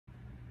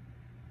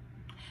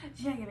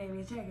Jaggy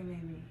baby, jaggy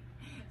baby.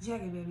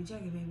 Jaggy baby,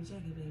 jaggy baby,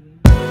 jaggy baby.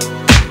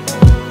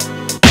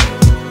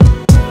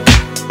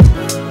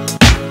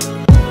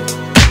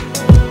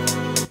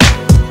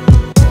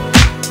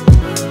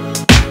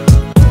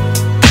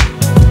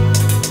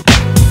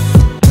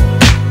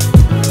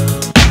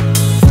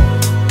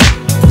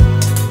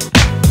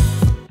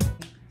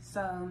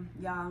 So,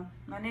 y'all,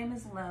 my name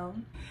is Lil.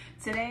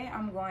 Today,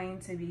 I'm going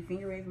to be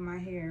finger waving my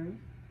hair.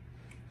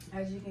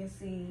 As you can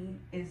see,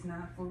 it's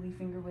not fully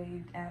finger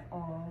waved at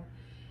all.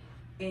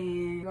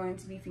 And I'm going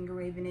to be finger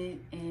waving it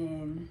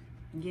and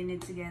getting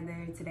it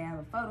together. Today, I have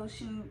a photo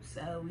shoot,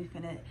 so we're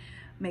gonna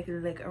make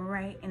it look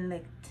right and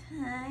look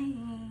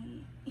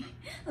tight.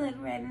 Look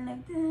right and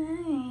look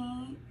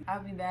tight.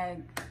 I'll be back.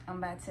 I'm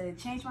about to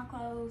change my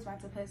clothes,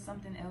 about to put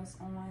something else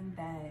on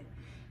that,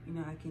 you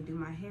know, I can do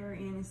my hair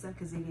in and stuff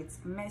because it gets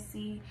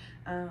messy.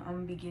 I'm gonna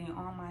be getting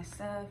all my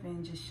stuff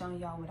and just showing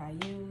y'all what I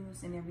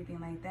use and everything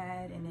like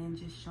that, and then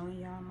just showing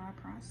y'all my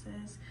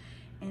process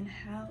and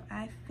how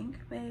I finger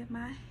wave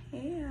my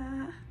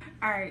hair.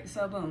 All right,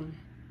 so boom,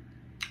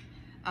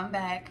 I'm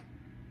back.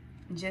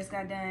 Just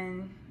got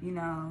done, you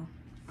know,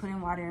 putting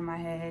water in my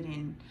head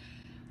and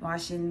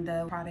washing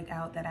the product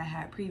out that I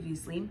had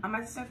previously. I'm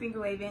about to start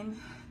finger waving.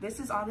 This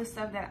is all the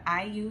stuff that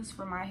I use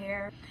for my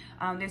hair.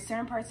 There's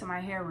certain parts of my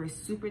hair where it's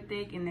super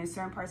thick, and there's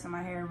certain parts of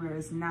my hair where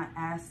it's not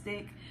as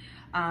thick.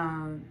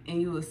 And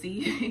you will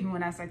see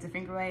when I start to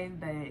finger wave,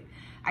 but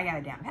I got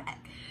it down pat,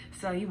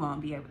 so you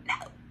won't be able to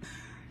know.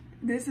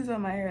 This is what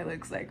my hair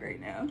looks like right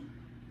now.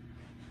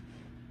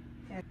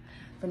 I'm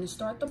gonna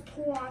start the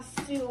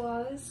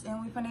process,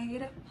 and we're gonna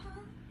get it.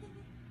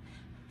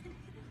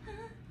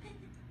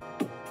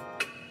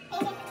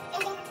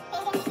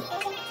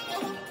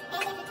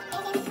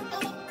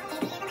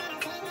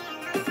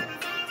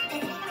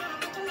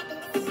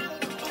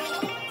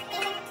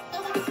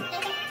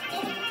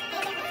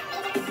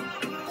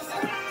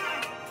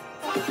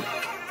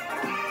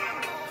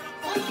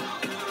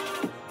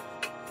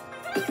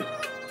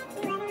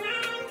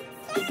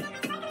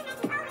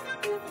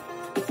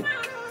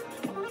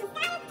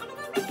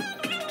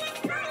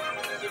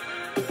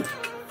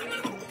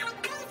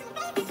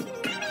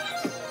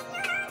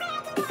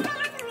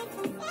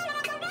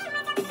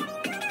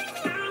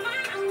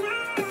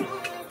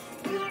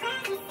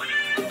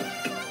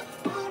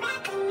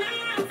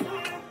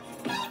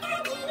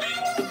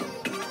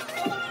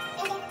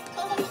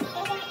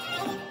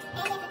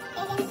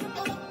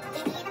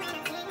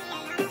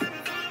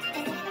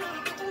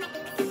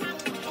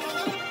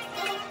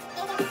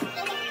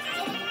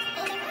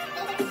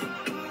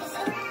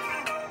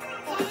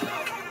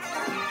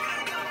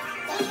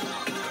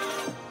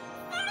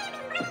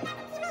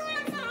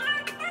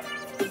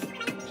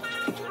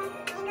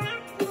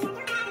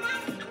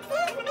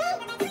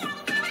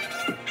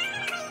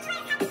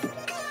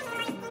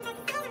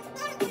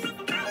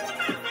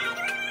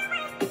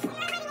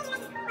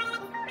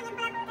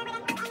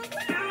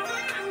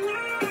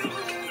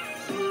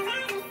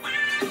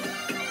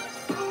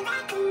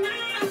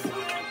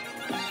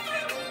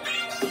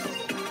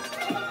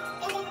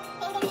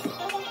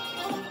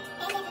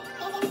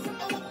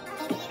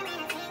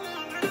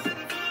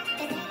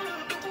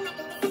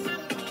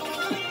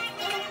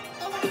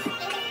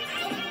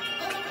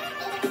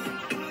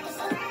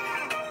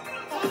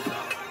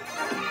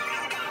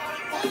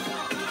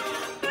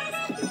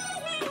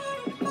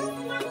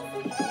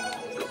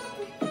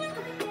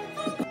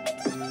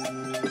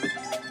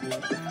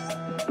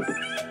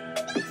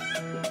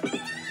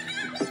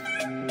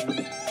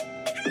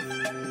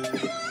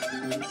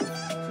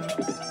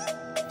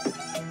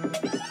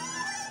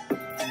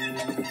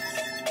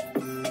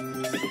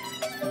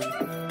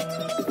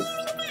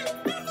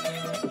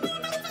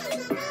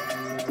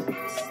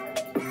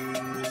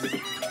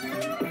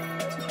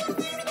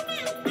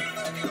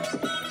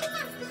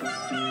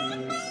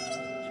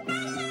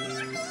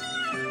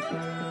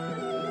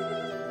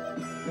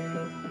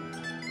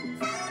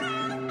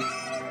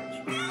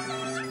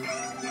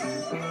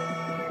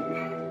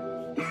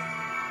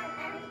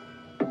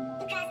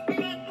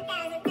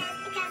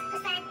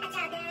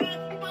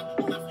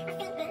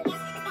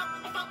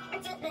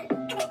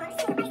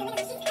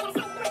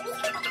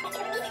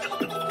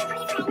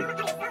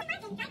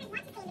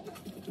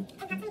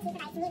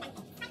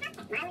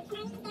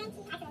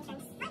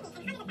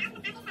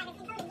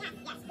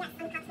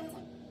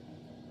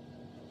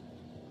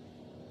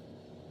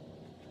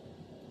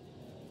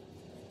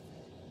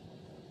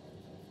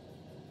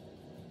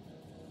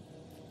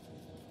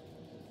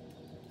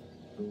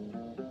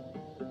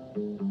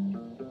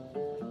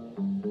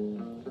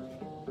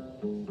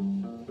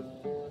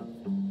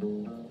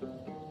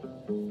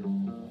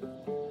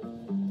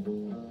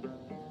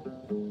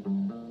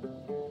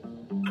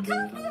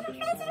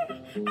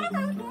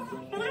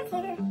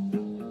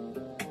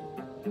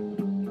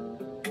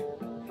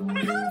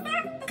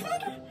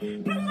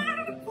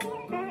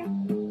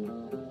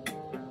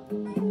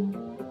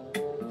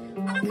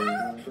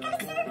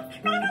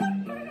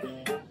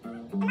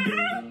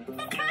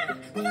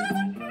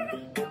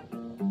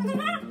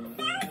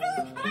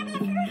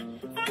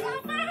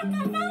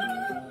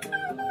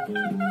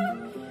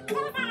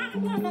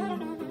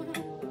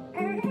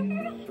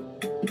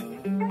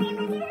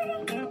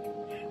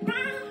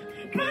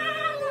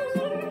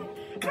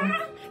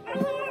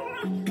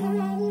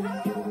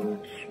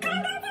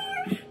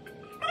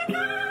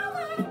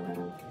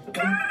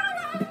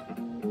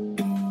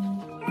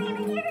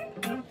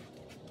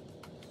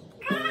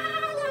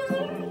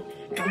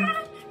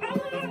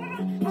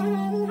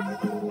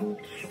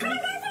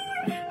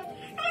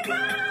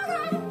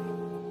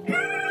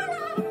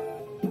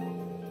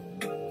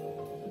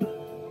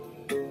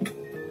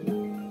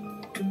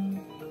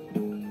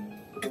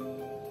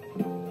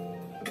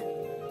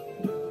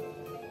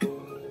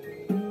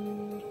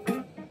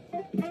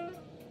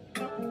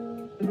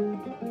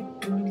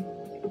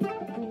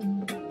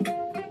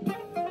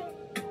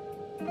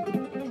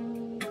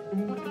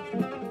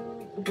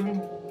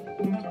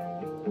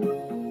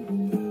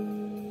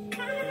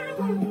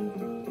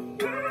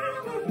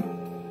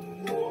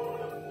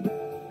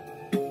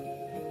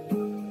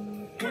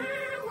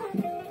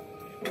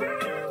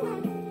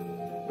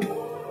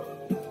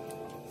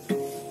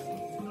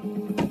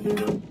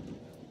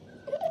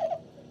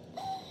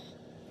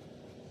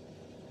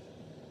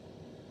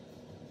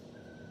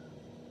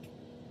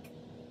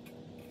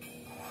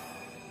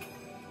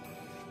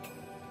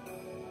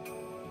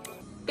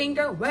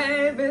 Finger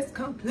wave is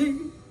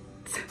complete.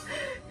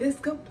 It's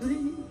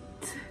complete.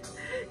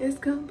 It's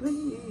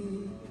complete.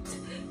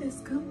 It's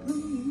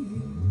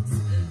complete.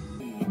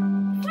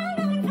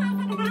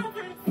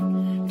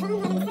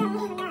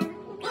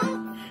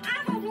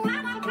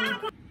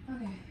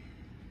 Okay,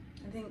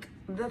 I think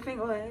the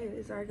finger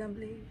waves are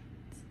complete.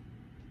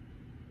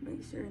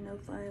 Make sure no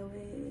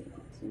flyaways,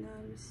 you know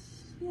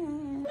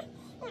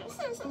what I'm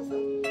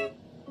saying?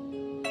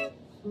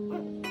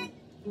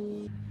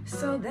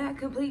 So that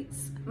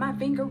completes my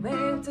finger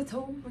wave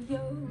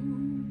tutorial.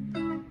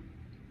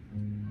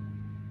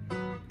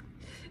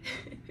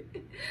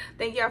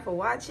 Thank y'all for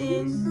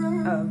watching.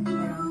 Someone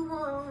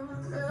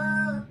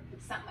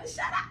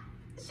shut up.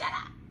 Shut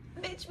up.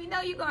 Bitch, we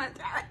know you're going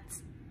through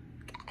it.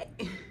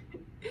 Okay.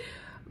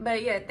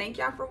 But yeah, thank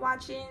y'all for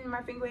watching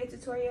my finger wave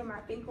tutorial.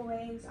 My finger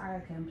waves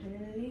are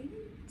complete.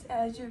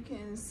 As you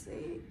can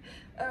see,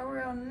 a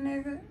real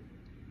nigga,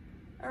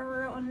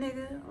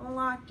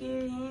 lock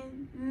it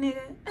in, nigga.